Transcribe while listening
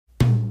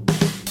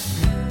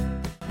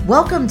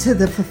Welcome to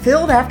the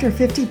Fulfilled After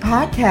 50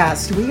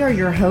 podcast. We are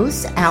your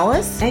hosts,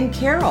 Alice and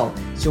Carol.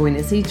 Join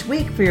us each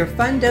week for your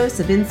fun dose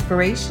of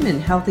inspiration and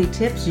healthy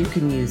tips you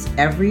can use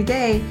every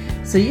day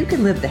so you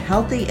can live the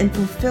healthy and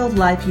fulfilled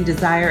life you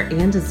desire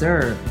and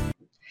deserve.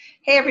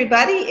 Hey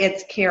everybody,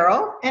 it's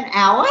Carol and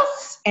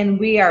Alice, and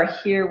we are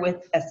here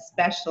with a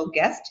special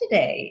guest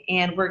today,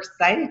 and we're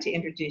excited to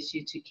introduce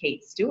you to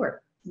Kate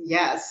Stewart.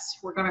 Yes,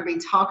 we're going to be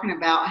talking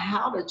about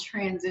how to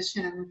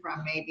transition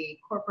from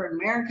maybe corporate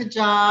America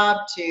job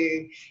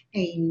to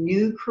a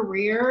new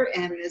career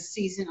in this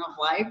season of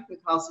life,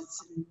 because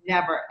it's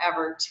never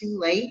ever too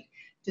late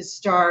to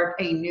start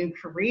a new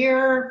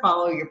career,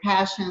 follow your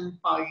passion,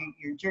 follow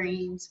your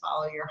dreams,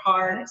 follow your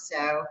heart.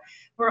 So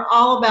we're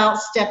all about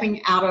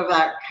stepping out of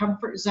that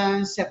comfort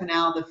zone, stepping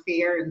out of the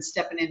fear, and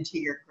stepping into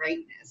your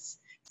greatness.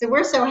 So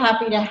we're so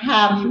happy to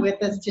have you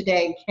with us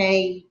today,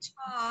 Kate.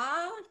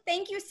 Aw,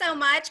 thank you so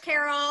much,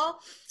 Carol.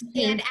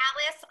 And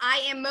Alice,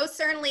 I am most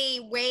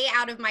certainly way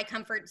out of my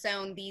comfort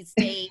zone these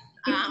days.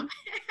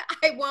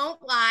 I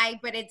won't lie,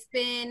 but it's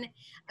been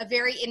a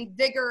very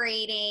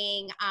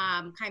invigorating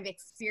kind of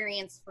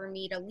experience for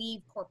me to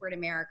leave corporate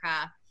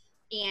America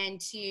and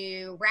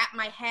to wrap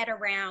my head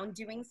around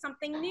doing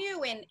something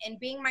new and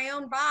being my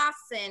own boss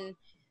and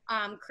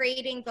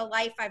creating the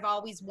life I've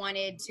always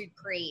wanted to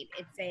create.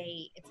 It's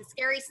a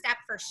scary step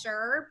for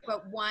sure,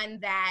 but one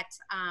that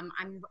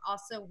I'm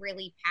also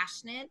really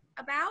passionate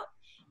about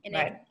and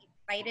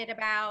excited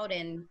about,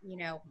 and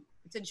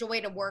it's a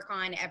joy to work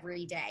on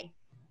every day.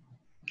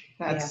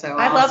 That's so awesome.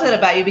 I love it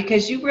about you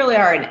because you really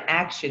are an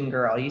action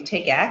girl. You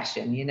take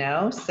action,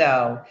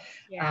 so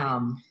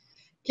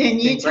Can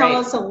you tell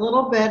us a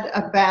little bit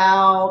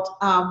about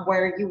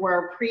where you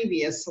were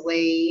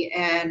previously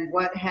and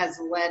what has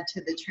led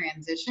to the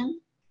transition?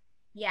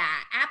 Yeah,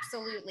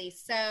 absolutely.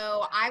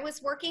 So I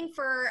was working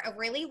for a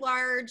really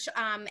large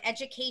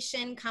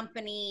education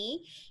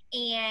company,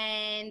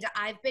 and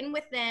I've been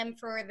with them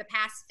for the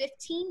past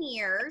 15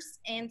 years.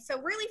 And so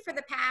really for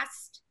the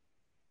past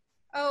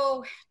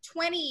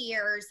 20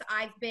 years,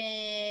 I've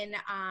been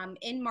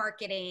in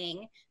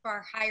marketing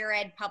for higher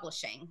ed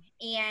publishing.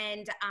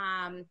 And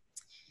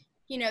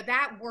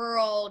that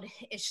world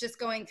is just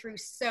going through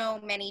so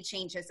many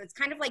changes. It's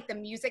kind of like the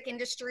music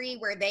industry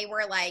where they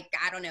were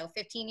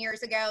 15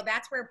 years ago.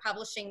 That's where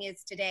publishing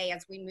is today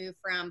as we move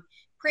from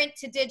print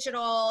to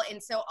digital.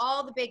 And so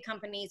all the big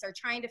companies are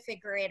trying to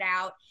figure it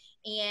out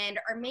and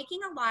are making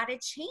a lot of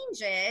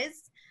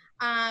changes.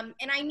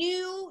 And I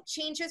knew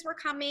changes were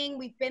coming.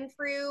 We've been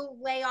through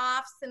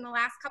layoffs in the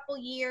last couple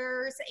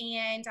years,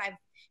 and I've,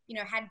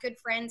 had good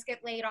friends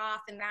get laid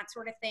off and that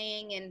sort of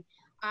thing.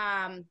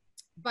 And,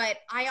 but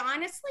I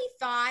honestly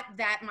thought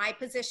that my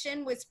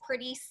position was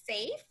pretty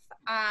safe.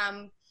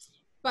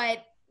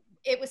 But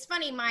it was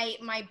funny.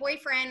 My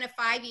boyfriend of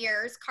 5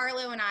 years,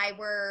 Carlo, and I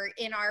were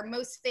in our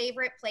most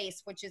favorite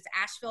place, which is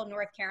Asheville,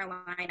 North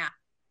Carolina.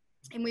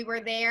 And we were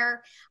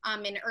there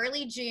in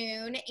early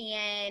June,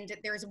 and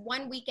there's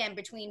one weekend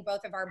between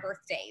both of our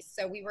birthdays.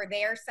 So we were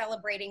there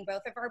celebrating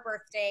both of our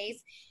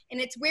birthdays, and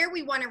it's where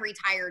we want to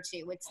retire to.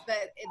 It's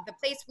the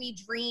place we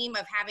dream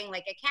of having,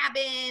 like a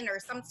cabin or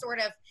some sort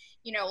of,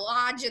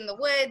 lodge in the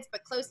woods,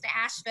 but close to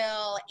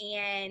Asheville.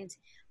 And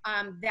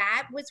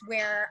that was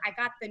where I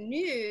got the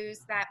news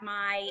that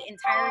my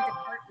entire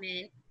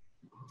department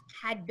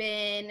had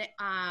been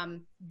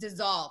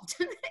dissolved.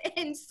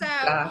 And so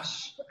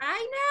Gosh. I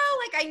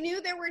know, I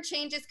knew there were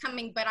changes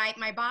coming, but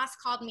my boss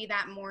called me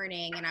that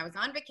morning, and I was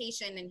on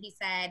vacation, and he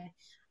said,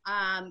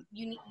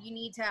 you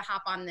need to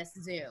hop on this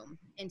Zoom.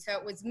 And so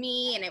it was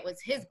me, and it was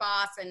his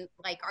boss, and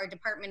our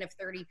department of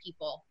 30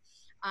 people.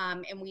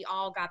 And we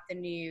all got the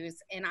news,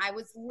 and I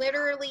was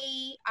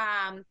literally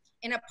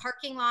in a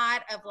parking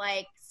lot of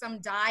some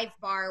dive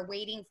bar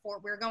we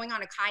were going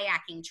on a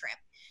kayaking trip.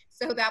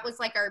 So that was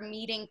our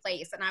meeting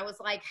place. And I was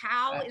like,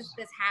 how is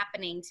this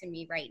happening to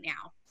me right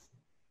now?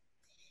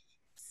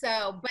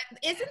 So, but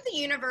isn't the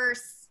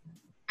universe,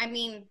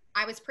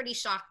 I was pretty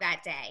shocked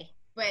that day,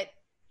 but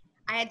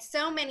I had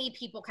so many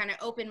people kind of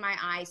open my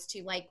eyes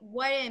to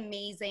what an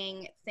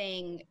amazing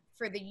thing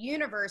for the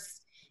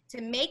universe to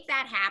make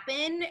that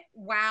happen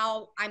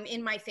while I'm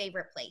in my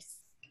favorite place.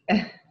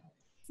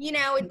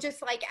 It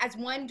just as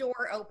one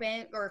door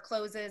open or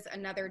closes,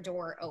 another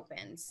door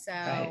opens.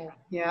 So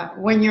yeah,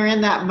 when you're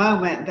in that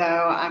moment,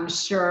 though, I'm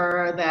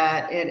sure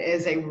that it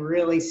is a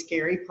really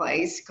scary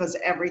place, because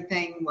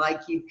everything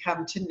you've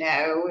come to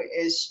know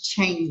is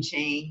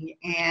changing,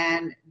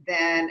 and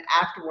then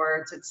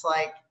afterwards it's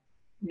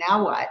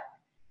now what?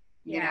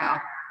 Yeah.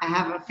 I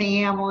have a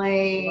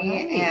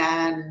family,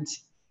 and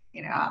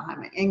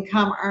I'm an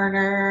income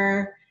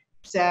earner,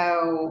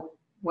 so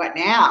what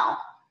now?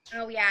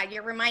 Oh yeah,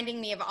 you're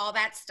reminding me of all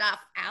that stuff,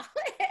 Alice.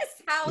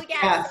 Oh yeah.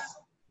 Yes.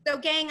 So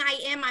gang,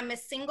 I'm a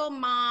single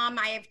mom.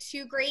 I have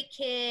 2 great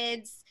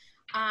kids.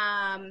 So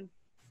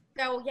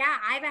yeah,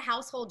 I have a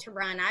household to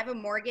run. I have a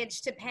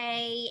mortgage to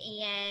pay,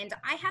 and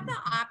I had the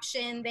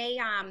option. They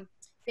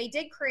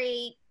did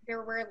create,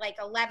 there were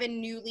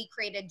 11 newly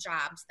created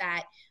jobs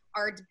that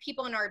our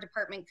people in our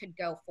department could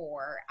go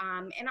for.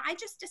 And I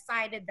just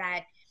decided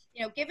that,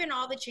 given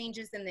all the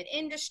changes in the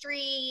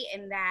industry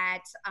and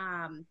that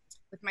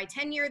with my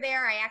tenure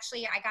there, I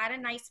got a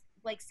nice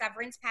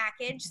severance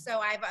package. So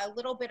I have a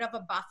little bit of a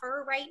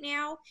buffer right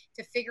now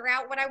to figure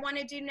out what I want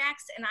to do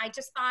next. And I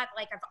just thought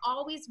I've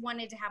always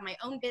wanted to have my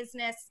own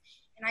business.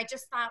 And I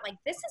just thought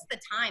this is the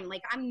time.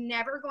 I'm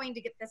never going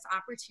to get this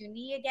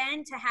opportunity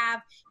again to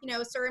have,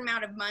 a certain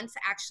amount of months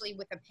actually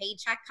with a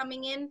paycheck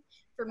coming in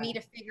for me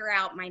to figure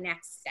out my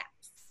next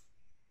steps.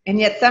 And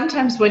yet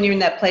sometimes when you're in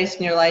that place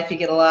in your life, you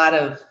get a lot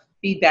of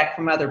feedback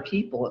from other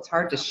people. It's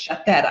hard to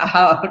shut that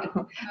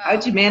out. How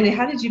did you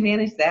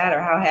manage that, or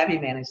how have you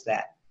managed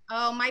that?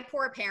 Oh, my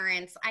poor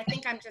parents. I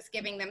think I'm just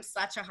giving them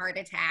such a heart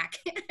attack.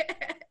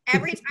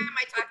 Every time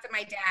I talk to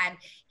my dad,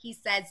 he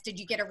says, "Did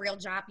you get a real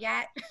job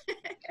yet?"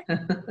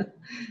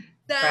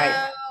 So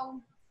right.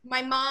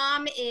 My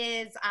mom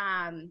is,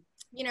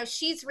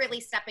 she's really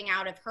stepping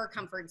out of her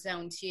comfort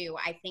zone too,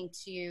 I think,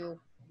 to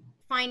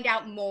find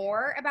out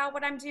more about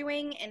what I'm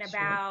doing and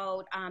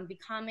about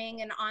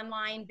becoming an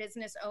online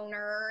business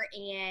owner.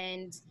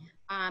 And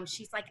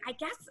she's like, I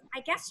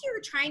guess you're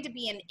trying to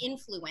be an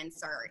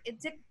influencer.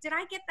 Did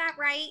I get that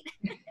right?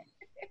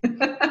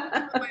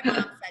 That's what my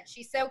mom said.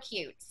 She's so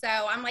cute. So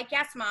I'm like,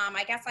 yes, Mom,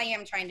 I guess I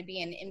am trying to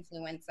be an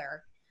influencer.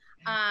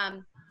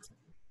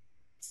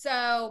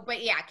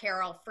 But yeah,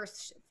 Carol,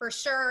 for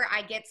sure,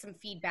 I get some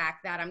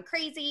feedback that I'm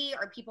crazy.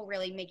 Are people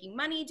really making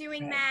money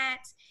doing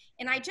that?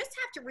 And I just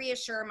have to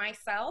reassure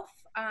myself.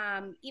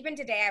 Even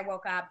today, I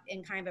woke up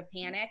in kind of a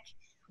panic.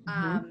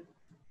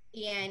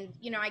 And,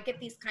 I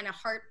get these kind of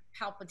heart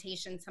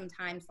palpitations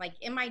sometimes,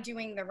 am I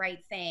doing the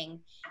right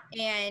thing?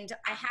 And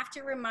I have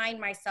to remind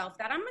myself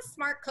that I'm a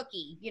smart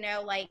cookie,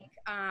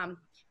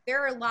 there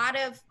are a lot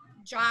of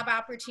job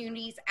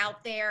opportunities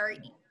out there.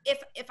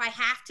 If I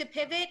have to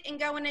pivot and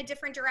go in a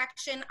different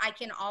direction, I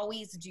can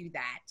always do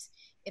that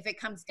if it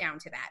comes down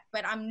to that.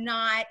 But I'm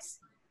not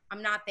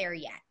there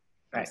yet.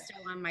 I'm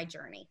still on my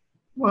journey.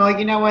 Well,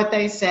 you know what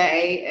they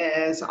say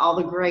is all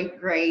the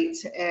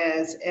greats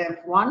is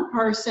if one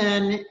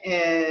person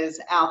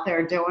is out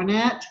there doing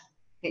it,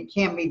 it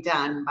can be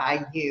done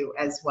by you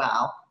as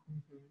well.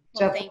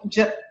 Well,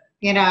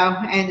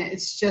 and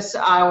it's just,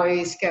 I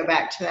always go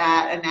back to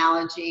that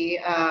analogy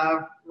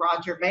of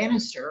Roger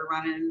Bannister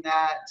running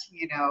that,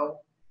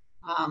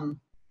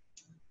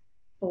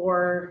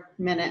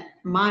 4-minute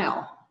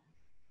mile.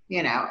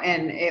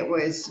 And it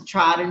was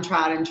tried and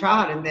tried and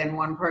tried, and then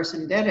one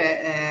person did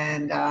it,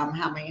 and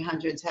how many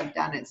hundreds have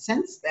done it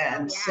since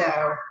then?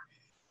 Yeah.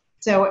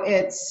 So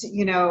it's,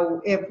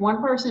 if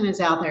one person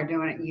is out there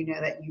doing it,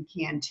 that you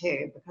can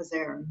too, because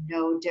they're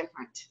no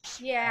different.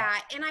 Yeah,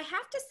 and I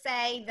have to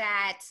say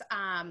that,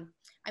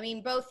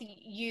 both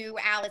you,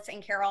 Alice,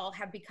 and Carol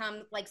have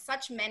become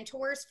such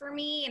mentors for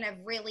me, and have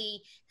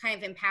really kind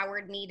of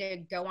empowered me to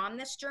go on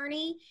this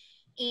journey.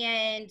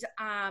 And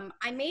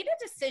I made a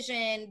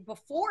decision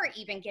before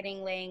even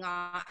getting laid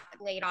off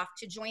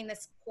to join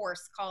this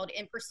course called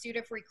In Pursuit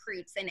of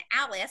Recruits. And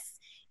Alice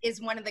is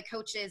one of the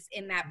coaches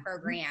in that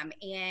program.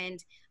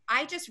 And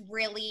I just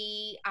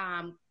really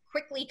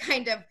quickly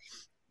kind of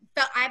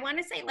fell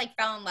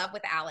in love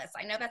with Alice.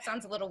 I know that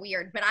sounds a little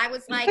weird, but I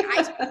was I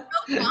so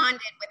bonded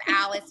with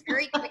Alice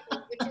very quickly,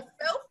 which is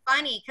so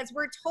funny because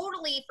we're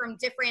totally from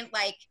different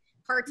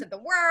parts of the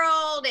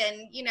world.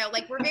 And,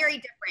 we're very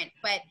different,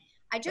 but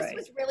I just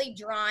was really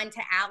drawn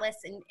to Alice,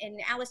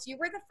 and Alice, you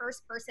were the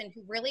first person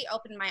who really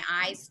opened my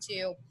eyes to,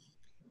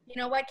 you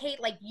know what, Kate,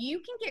 you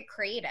can get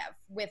creative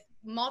with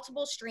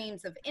multiple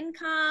streams of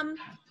income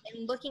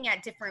and looking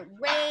at different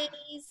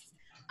ways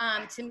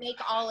to make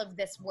all of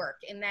this work,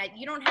 and that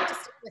you don't have to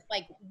stick with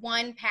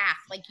one path.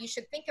 You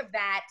should think of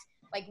that,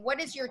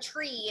 what is your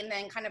tree, and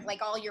then kind of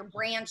all your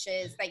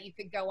branches that you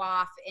could go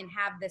off and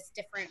have this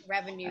different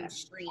revenue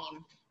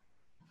stream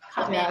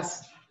come in.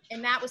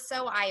 And that was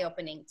so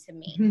eye-opening to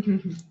me.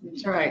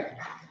 That's right.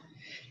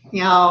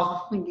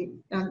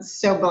 I'm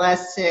so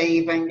blessed to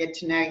even get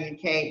to know you,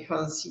 Kate,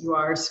 because you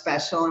are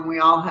special, and we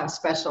all have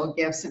special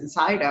gifts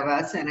inside of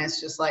us. And it's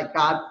just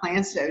God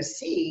plants those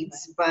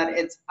seeds, but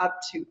it's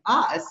up to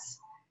us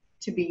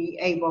to be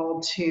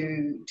able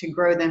to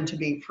grow them to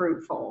be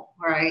fruitful,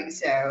 right?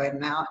 So,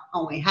 and that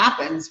only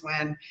happens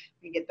when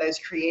we get those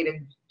creative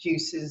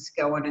juices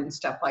going and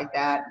stuff like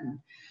that. And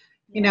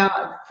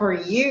for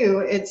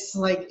you, it's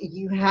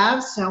you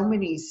have so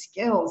many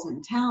skills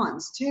and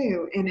talents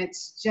too. And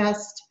it's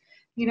just,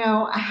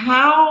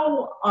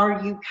 how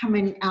are you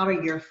coming out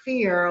of your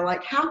fear?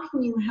 How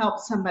can you help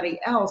somebody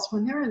else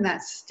when they're in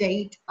that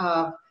state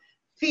of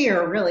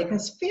fear, really?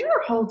 Because fear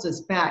holds us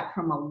back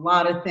from a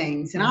lot of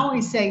things. And I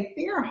always say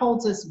fear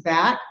holds us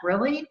back,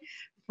 really,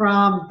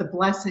 from the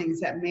blessings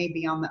that may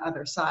be on the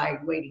other side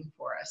waiting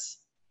for us.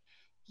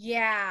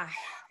 Yeah,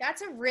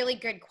 that's a really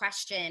good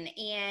question.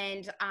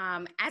 And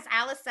as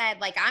Alice said,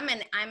 I'm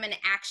an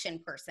action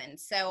person.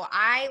 So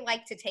I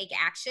like to take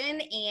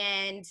action.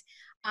 And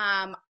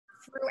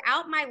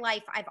throughout my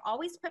life, I've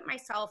always put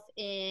myself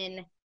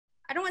in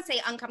I don't want to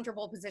say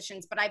uncomfortable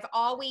positions, but I've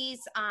always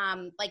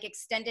like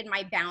extended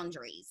my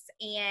boundaries.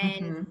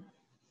 And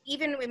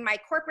even in my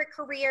corporate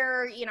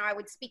career, you know, I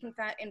would speak in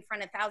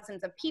front of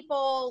thousands of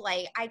people.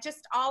 Like, I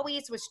just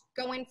always was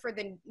going for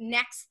the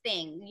next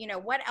thing. You know,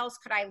 what else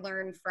could I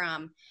learn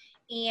from?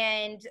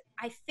 And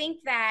I think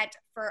that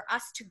for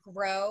us to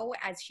grow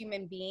as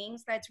human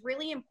beings, that's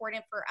really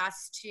important for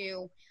us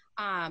to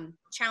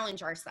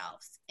challenge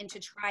ourselves and to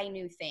try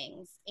new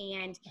things.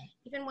 And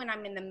even when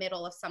I'm in the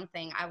middle of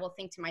something, I will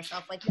think to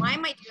myself, like, why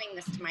am I doing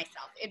this to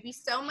myself? It'd be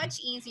so much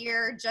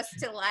easier just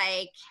to,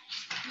 like,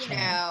 you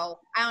know,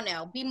 I don't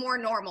know, be more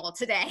normal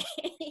today.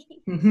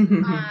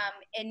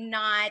 And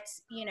not,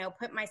 you know,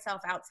 put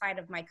myself outside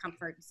of my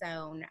comfort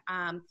zone.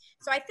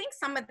 So I think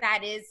some of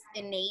that is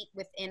innate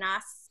within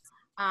us,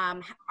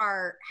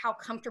 how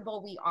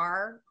comfortable we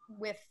are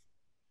with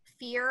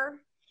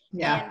fear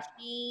and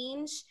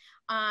change.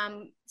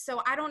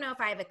 So I don't know if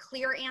I have a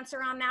clear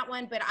answer on that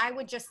one, but I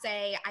would just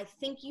say, I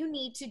think you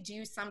need to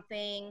do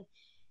something,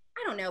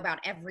 I don't know about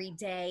every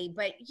day,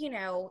 but, you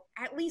know,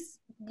 at least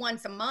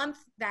once a month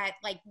that,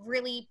 like,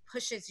 really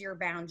pushes your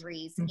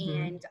boundaries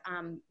and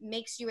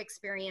makes you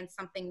experience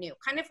something new.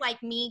 Kind of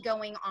like me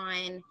going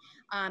on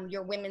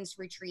your women's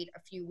retreat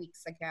a few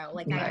weeks ago.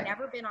 Like, I'd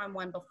never been on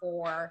one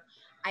before.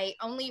 I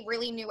only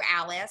really knew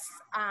Alice.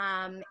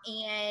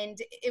 And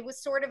it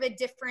was sort of a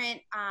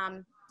different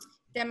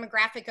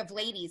demographic of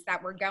ladies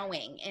that were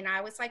going. And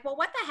I was like, well,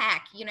 what the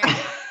heck? You know,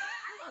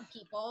 I love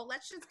people.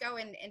 Let's just go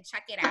and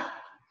check it out.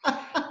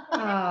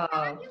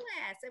 Fabulous.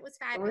 It was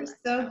fabulous.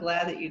 We're so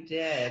glad that you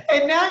did.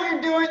 And now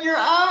you're doing your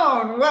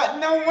own. What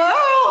in the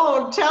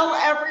world? Tell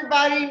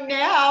everybody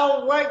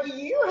now what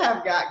you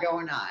have got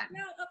going on.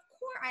 No, of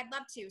course. I'd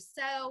love to.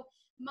 So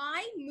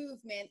my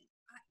movement,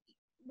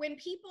 when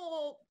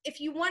people,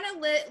 if you want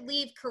to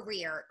leave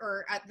career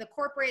or the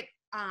corporate,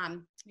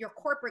 your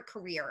corporate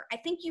career, I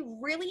think you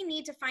really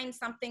need to find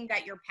something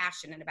that you're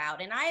passionate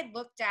about. And I had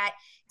looked at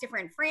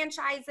different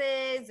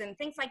franchises and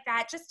things like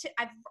that.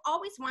 I've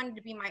always wanted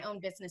to be my own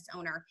business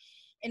owner.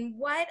 And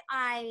what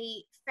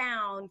I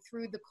found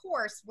through the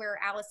course where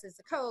Alice is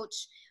a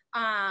coach,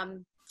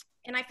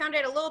 and I found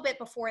it a little bit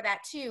before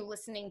that too,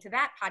 listening to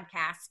that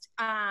podcast,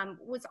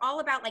 was all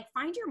about, like,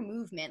 find your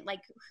movement.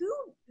 Like,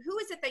 who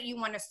is it that you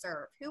want to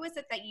serve? Who is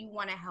it that you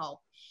want to help?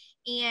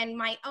 And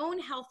my own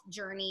health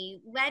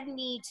journey led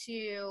me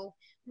to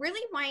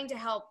really wanting to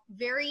help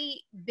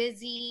very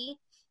busy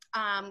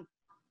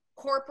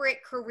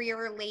corporate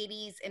career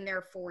ladies in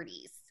their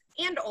 40s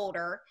and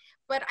older.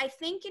 But I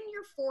think in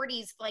your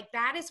 40s, like,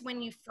 that is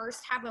when you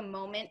first have a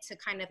moment to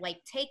kind of, like,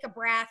 take a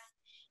breath.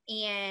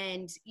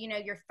 And, you know,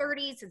 your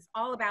 30s is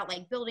all about,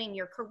 like, building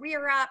your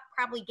career up,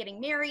 probably getting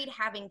married,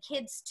 having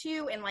kids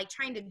too, and, like,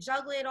 trying to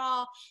juggle it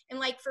all. And,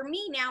 like, for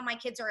me now, my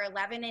kids are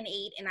 11 and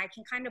 8, and I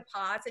can kind of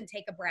pause and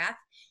take a breath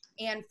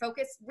and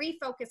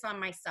refocus on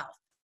myself.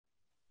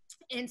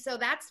 And so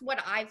that's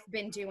what I've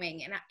been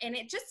doing. And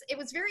it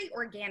was very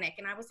organic.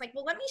 And I was like,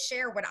 well, let me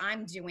share what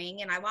I'm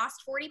doing. And I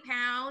lost 40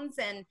 pounds.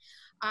 And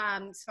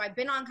so I've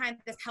been on kind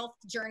of this health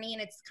journey,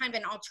 and it's kind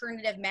of an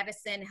alternative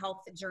medicine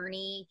health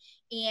journey.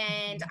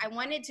 And I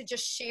wanted to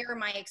just share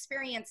my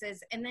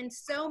experiences. And then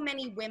so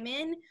many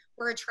women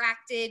were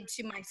attracted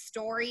to my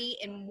story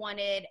and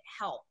wanted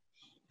help.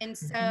 And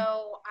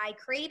so I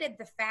created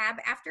the Fab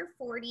After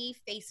 40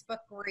 Facebook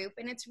group,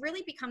 and it's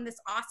really become this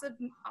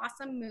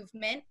awesome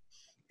movement.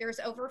 There's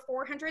over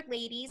 400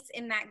 ladies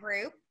in that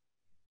group,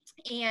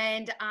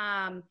 and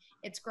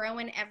it's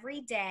growing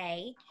every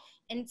day.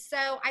 And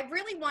so I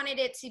really wanted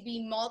it to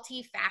be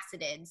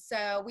multifaceted.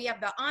 So we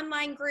have the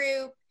online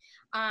group,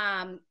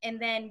 and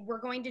then we're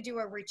going to do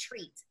a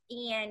retreat.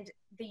 And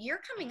the year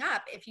coming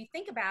up, if you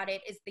think about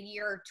it, is the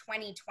year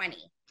 2020.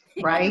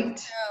 Right.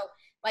 So,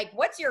 like,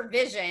 what's your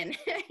vision?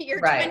 Your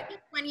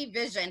 2020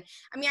 vision.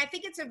 I mean, I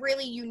think it's a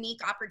really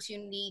unique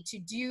opportunity to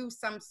do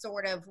some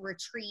sort of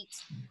retreat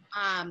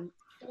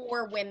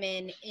for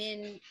women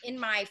in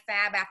my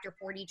Fab After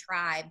 40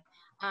 tribe.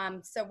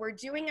 So we're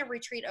doing a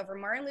retreat over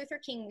Martin Luther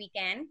King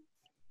weekend.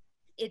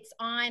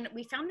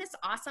 We found this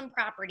awesome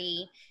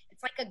property.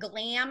 It's like a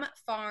glam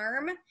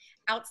farm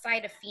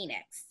outside of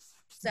Phoenix.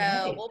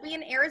 So we'll be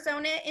in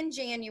Arizona in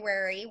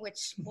January,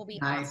 which will be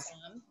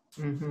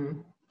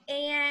awesome.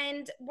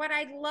 And what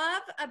I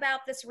love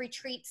about this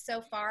retreat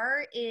so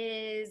far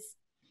is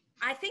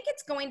I think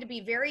it's going to be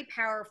very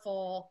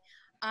powerful.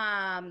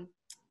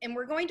 And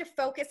we're going to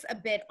focus a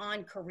bit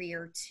on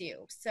career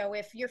too. So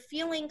if you're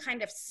feeling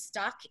kind of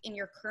stuck in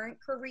your current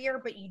career,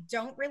 but you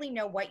don't really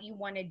know what you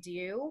want to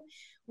do,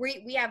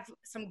 we have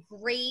some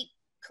great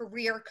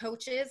career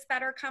coaches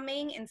that are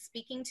coming and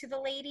speaking to the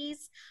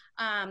ladies,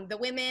 the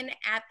women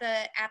at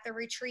the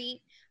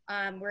retreat.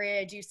 We're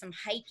going to do some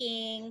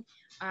hiking.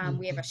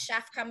 We have a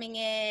chef coming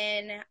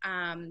in.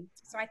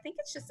 So I think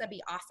it's just going to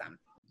be awesome.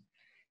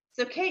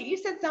 So Kate, you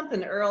said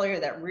something earlier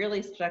that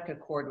really struck a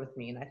chord with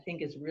me, and I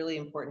think is really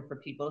important for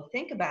people to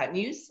think about. And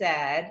you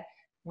said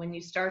when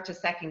you start to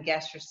second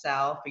guess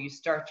yourself, or you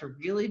start to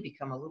really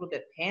become a little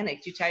bit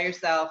panicked, you tell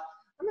yourself,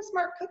 I'm a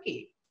smart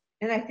cookie.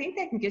 And I think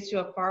that can get you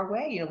a far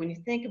way. When you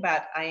think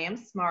about, I am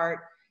smart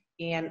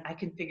and I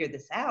can figure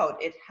this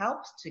out, it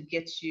helps to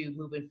get you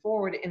moving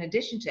forward in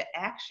addition to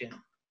action.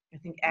 I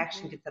think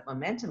action gets that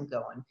momentum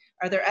going.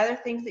 Are there other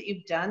things that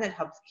you've done that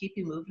helps keep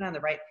you moving on the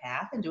right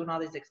path and doing all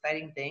these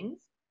exciting things?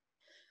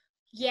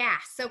 Yeah.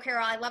 So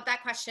Carol, I love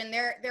that question.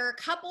 There are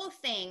a couple of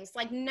things.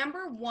 Like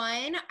number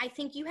one, I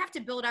think you have to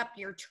build up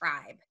your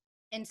tribe.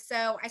 And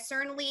so I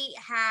certainly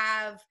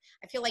have,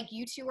 I feel like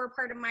you two are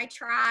part of my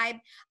tribe.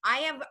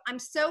 I'm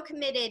so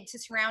committed to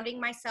surrounding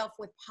myself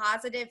with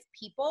positive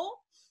people,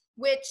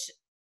 which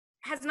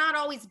has not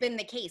always been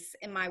the case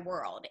in my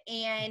world.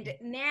 And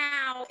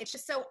now it's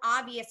just so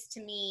obvious to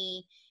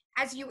me,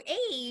 as you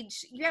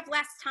age, you have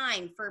less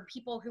time for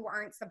people who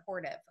aren't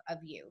supportive of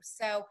you.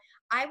 So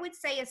I would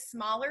say a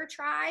smaller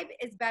tribe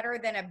is better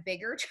than a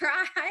bigger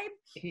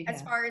tribe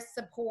as far as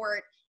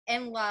support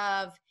and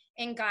love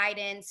and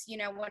guidance.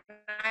 When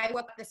I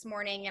woke up this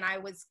morning and I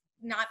was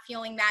not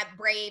feeling that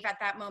brave at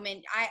that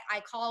moment,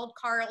 I called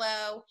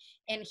Carlo,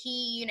 and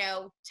he,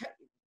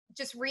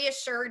 just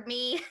reassured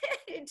me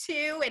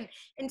too.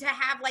 And to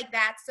have like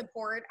that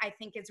support, I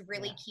think is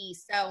really key.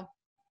 So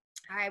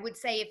I would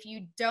say if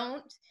you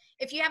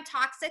have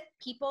toxic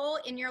people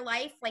in your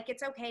life, like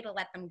it's okay to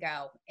let them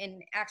go.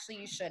 And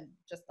actually you should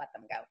just let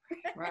them go.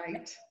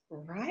 Right.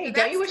 So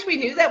don't you wish we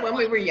knew that when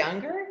we were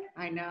younger?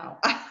 I know.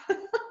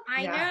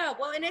 I know.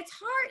 Well, and it's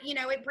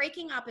hard,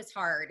 breaking up is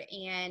hard.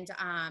 And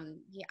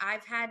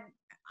I've had,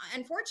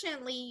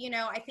 unfortunately,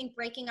 I think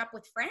breaking up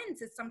with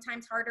friends is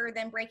sometimes harder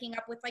than breaking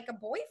up with like a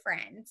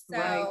boyfriend.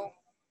 So,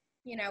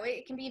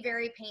 it can be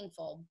very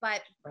painful,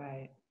 but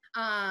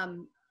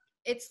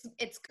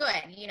it's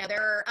good.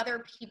 There are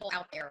other people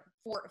out there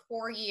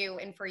for you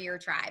and for your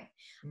tribe.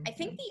 I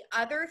think the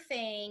other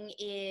thing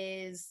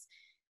is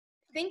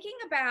thinking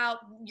about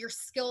your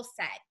skill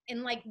set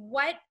and like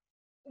what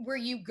were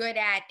you good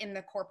at in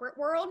the corporate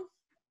world,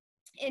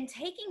 and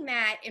taking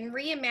that and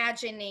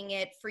reimagining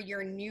it for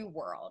your new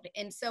world.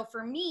 And so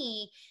for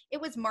me, it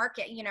was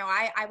market.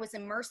 I was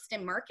immersed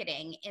in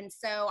marketing. And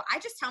so I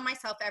just tell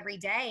myself every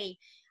day,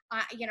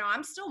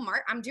 I'm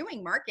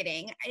doing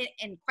marketing.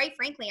 And quite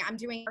frankly, I'm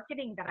doing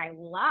marketing that I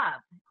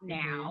love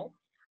now,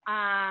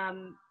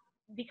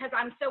 because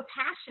I'm so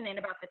passionate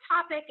about the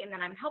topic, and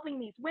then I'm helping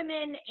these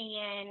women.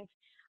 And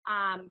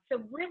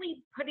so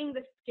really putting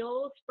the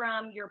skills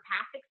from your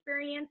past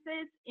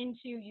experiences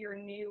into your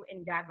new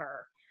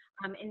endeavor,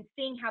 and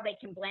seeing how they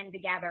can blend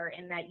together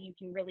and that you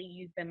can really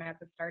use them as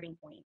a starting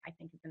point, I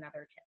think is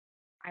another tip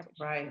I would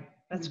share.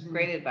 That's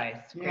great advice.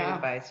 Great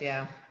advice.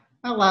 Yeah.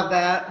 I love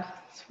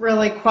that. It's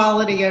really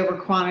quality over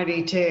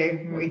quantity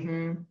too.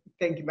 We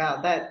think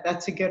about that.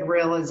 That's a good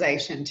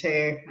realization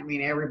too. I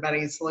mean,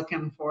 everybody's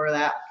looking for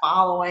that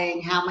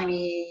following. How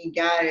many you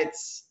got?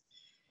 It's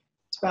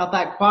about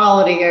that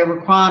quality over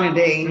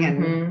quantity,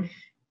 and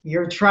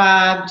your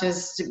tribe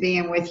just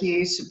being with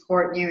you,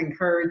 supporting you,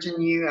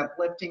 encouraging you,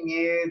 uplifting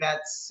you.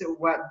 That's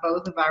what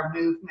both of our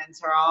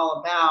movements are all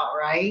about,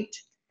 right?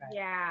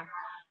 Yeah.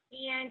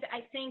 And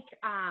I think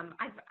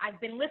I've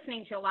been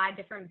listening to a lot of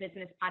different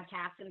business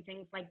podcasts and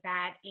things like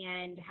that,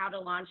 and how to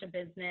launch a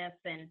business.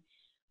 And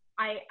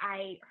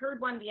I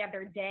heard one the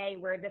other day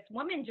where this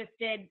woman just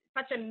did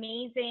such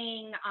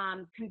amazing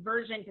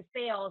conversion to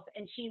sales,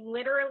 and she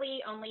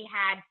literally only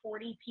had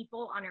 40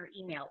 people on her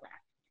email list.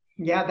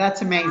 Yeah,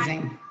 that's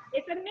amazing.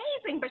 It's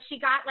amazing, but she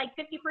got like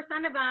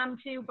 50% of them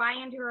to buy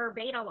into her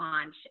beta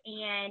launch.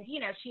 And,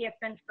 she has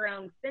since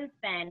grown since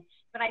then.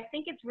 But I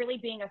think it's really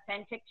being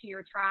authentic to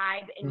your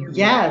tribe and your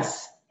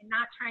business, and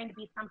not trying to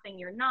be something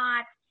you're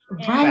not.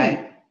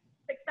 And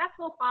success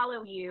will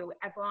follow you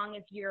as long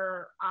as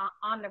you're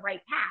on the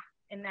right path,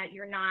 and that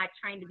you're not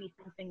trying to be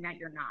something that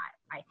you're not,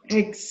 I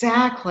think.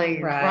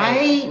 Exactly.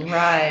 Right.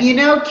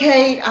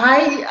 Kate,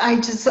 I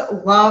just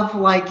love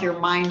like your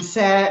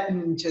mindset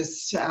and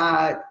just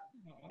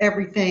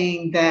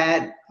everything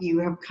that you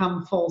have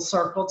come full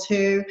circle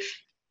to.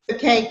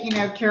 Okay,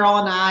 Carol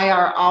and I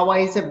are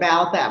always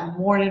about that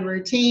morning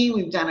routine.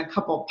 We've done a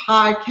couple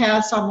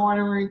podcasts on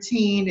morning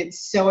routine.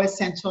 It's so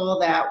essential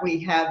that we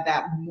have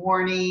that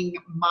morning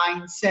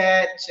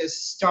mindset,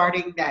 just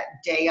starting that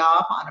day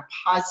off on a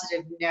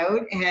positive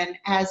note. And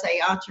as an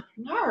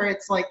entrepreneur,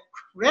 it's like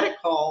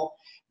critical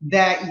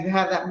that you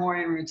have that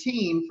morning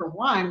routine, for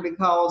one,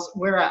 because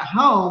we're at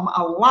home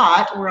a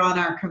lot, we're on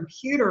our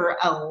computer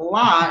a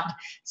lot.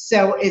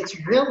 So it's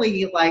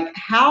really like,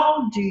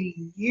 how do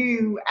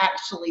you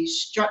actually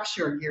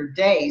structure your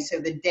day so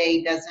the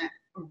day doesn't,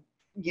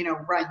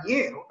 run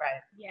you? Right.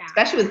 Yeah.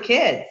 Especially with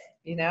kids,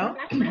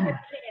 Especially with kids.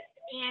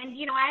 And,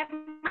 I have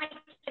my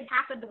kids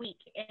half of the week,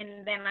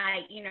 and then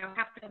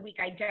half of the week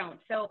I don't.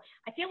 So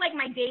I feel like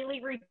my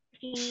daily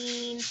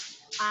routine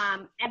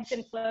ebbs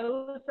and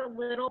flows a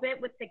little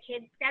bit with the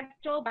kids'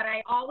 schedule, but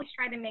I always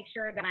try to make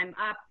sure that I'm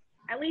up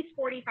at least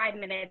 45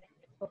 minutes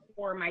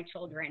before my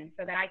children,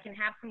 so that I can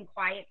have some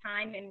quiet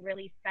time and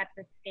really set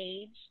the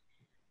stage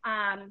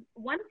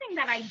One thing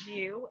that I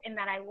do and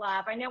that I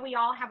love, I know we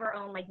all have our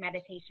own like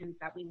meditations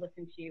that we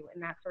listen to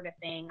and that sort of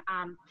thing.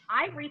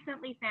 I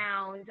recently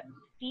found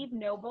Steve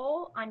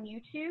Noble on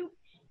YouTube,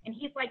 and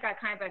he's like a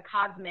kind of a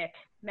cosmic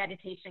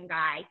meditation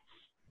guy.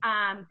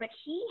 But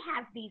he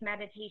has these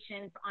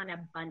meditations on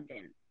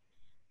abundance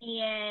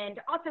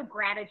and also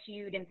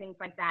gratitude and things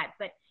like that.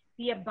 But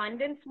the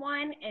abundance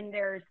one, and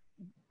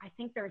I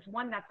think there's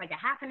one that's like a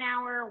half an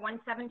hour,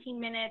 17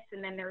 minutes,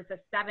 and then there's a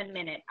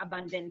 7-minute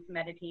abundance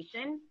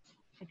meditation.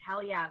 I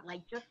tell you,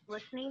 like just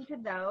listening to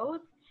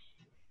those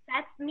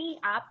sets me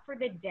up for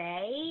the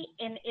day,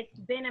 and it's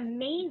been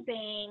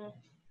amazing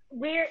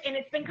and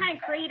it's been kind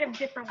of creative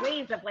different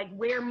ways of like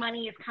where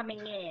money is coming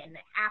in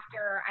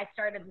after I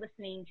started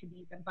listening to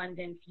these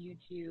abundance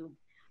YouTube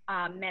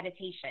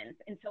meditations.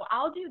 And so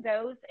I'll do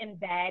those in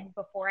bed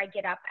before I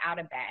get up out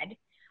of bed.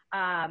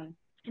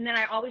 And then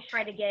I always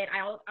try to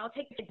I'll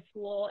take the kids to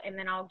school, and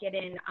then I'll get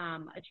in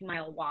a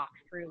 2-mile walk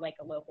through like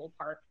a local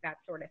park, that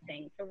sort of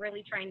thing. So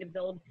really trying to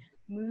build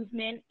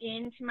movement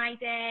into my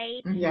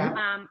day. Yeah.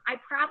 I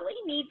probably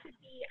need to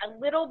be a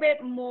little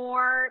bit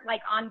more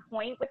like on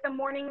point with the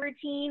morning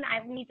routine.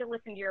 I need to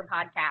listen to your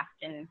podcast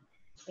and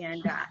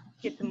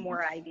get some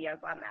more ideas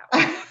on that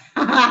one.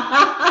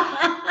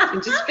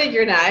 And just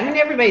figure it out. I mean,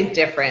 everybody's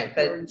different,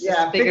 but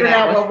figure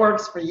out what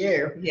works for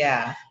you.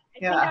 Yeah. I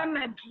think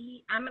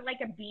I'm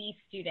like a B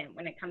student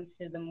when it comes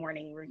to the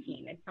morning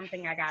routine. It's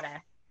something I gotta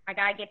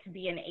get to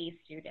be an A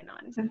student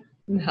on.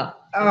 No.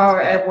 Oh,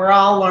 and we're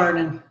all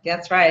learning.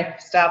 That's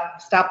right.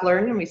 Stop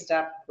learning, we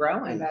stop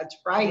growing. That's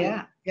right.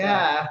 Yeah.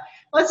 Yeah.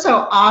 Well, it's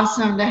so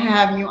awesome to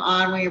have you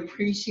on. We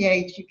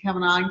appreciate you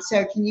coming on.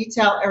 So can you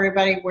tell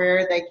everybody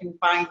where they can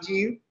find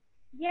you?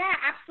 Yeah,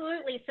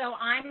 absolutely. So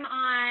I'm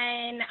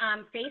on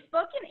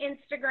Facebook and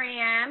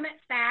Instagram,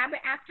 Fab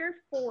After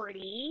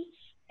 40.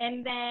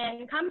 And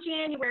then come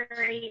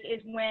January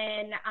is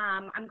when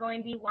I'm going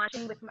to be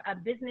launching with a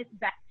business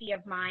bestie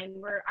of mine.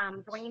 We're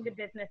going into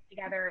business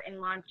together and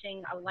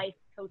launching a life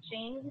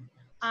coaching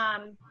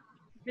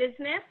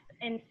business.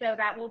 And so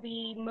that will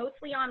be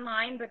mostly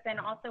online, but then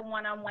also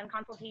one-on-one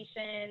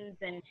consultations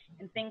and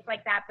things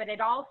like that. But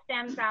it all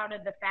stems out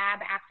of the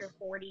Fab After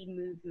 40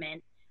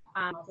 movement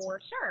for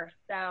sure.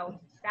 So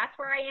that's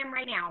where I am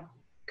right now.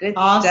 Good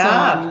awesome.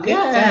 Stuff. Good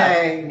stuff.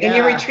 Yeah. And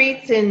your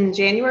retreat's in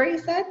January, you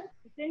said?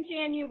 In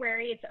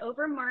January. It's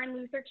over Martin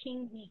Luther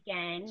King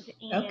weekend,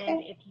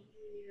 and if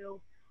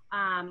you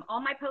all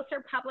my posts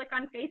are public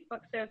on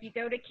Facebook, so if you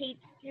go to Kate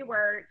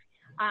Stewart,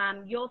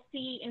 you'll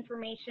see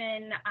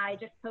information I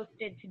just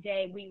posted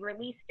today. We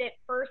released it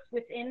first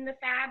within the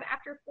Fab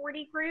After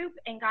 40 group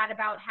and got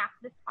about half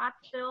the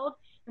spots filled,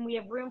 and we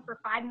have room for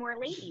 5 more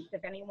ladies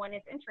if anyone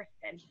is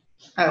interested.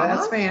 Oh,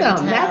 that's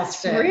fantastic.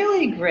 That's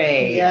really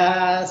great.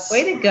 Yes.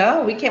 Way to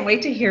go. We can't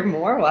wait to hear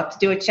more. We'll have to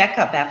do a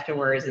checkup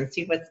afterwards and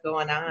see what's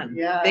going on.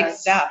 Yes. Big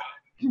stuff.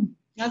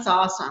 That's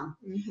awesome.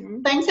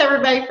 Mm-hmm. Thanks,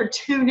 everybody, for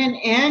tuning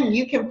in.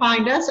 You can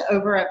find us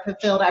over at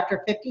Fulfilled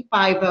After 50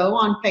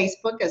 on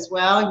Facebook as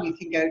well. You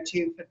can go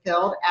to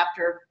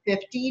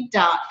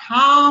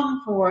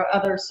fulfilledafter50.com for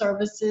other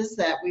services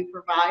that we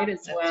provide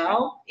as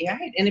well. Right.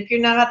 Yeah. And if you're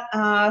not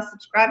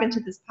subscribing to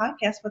this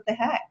podcast, what the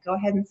heck? Go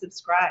ahead and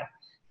subscribe.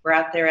 We're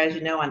out there, as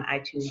you know, on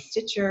iTunes,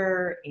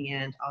 Stitcher,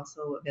 and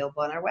also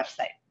available on our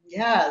website.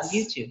 Yes.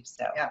 YouTube.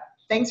 So. Yeah.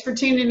 Thanks for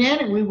tuning in,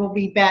 and we will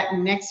be back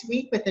next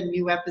week with a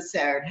new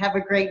episode. Have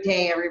a great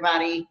day,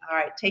 everybody. All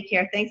right. Take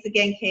care. Thanks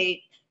again,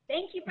 Kate.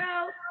 Thank you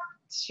both.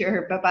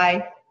 Sure.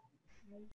 Bye-bye.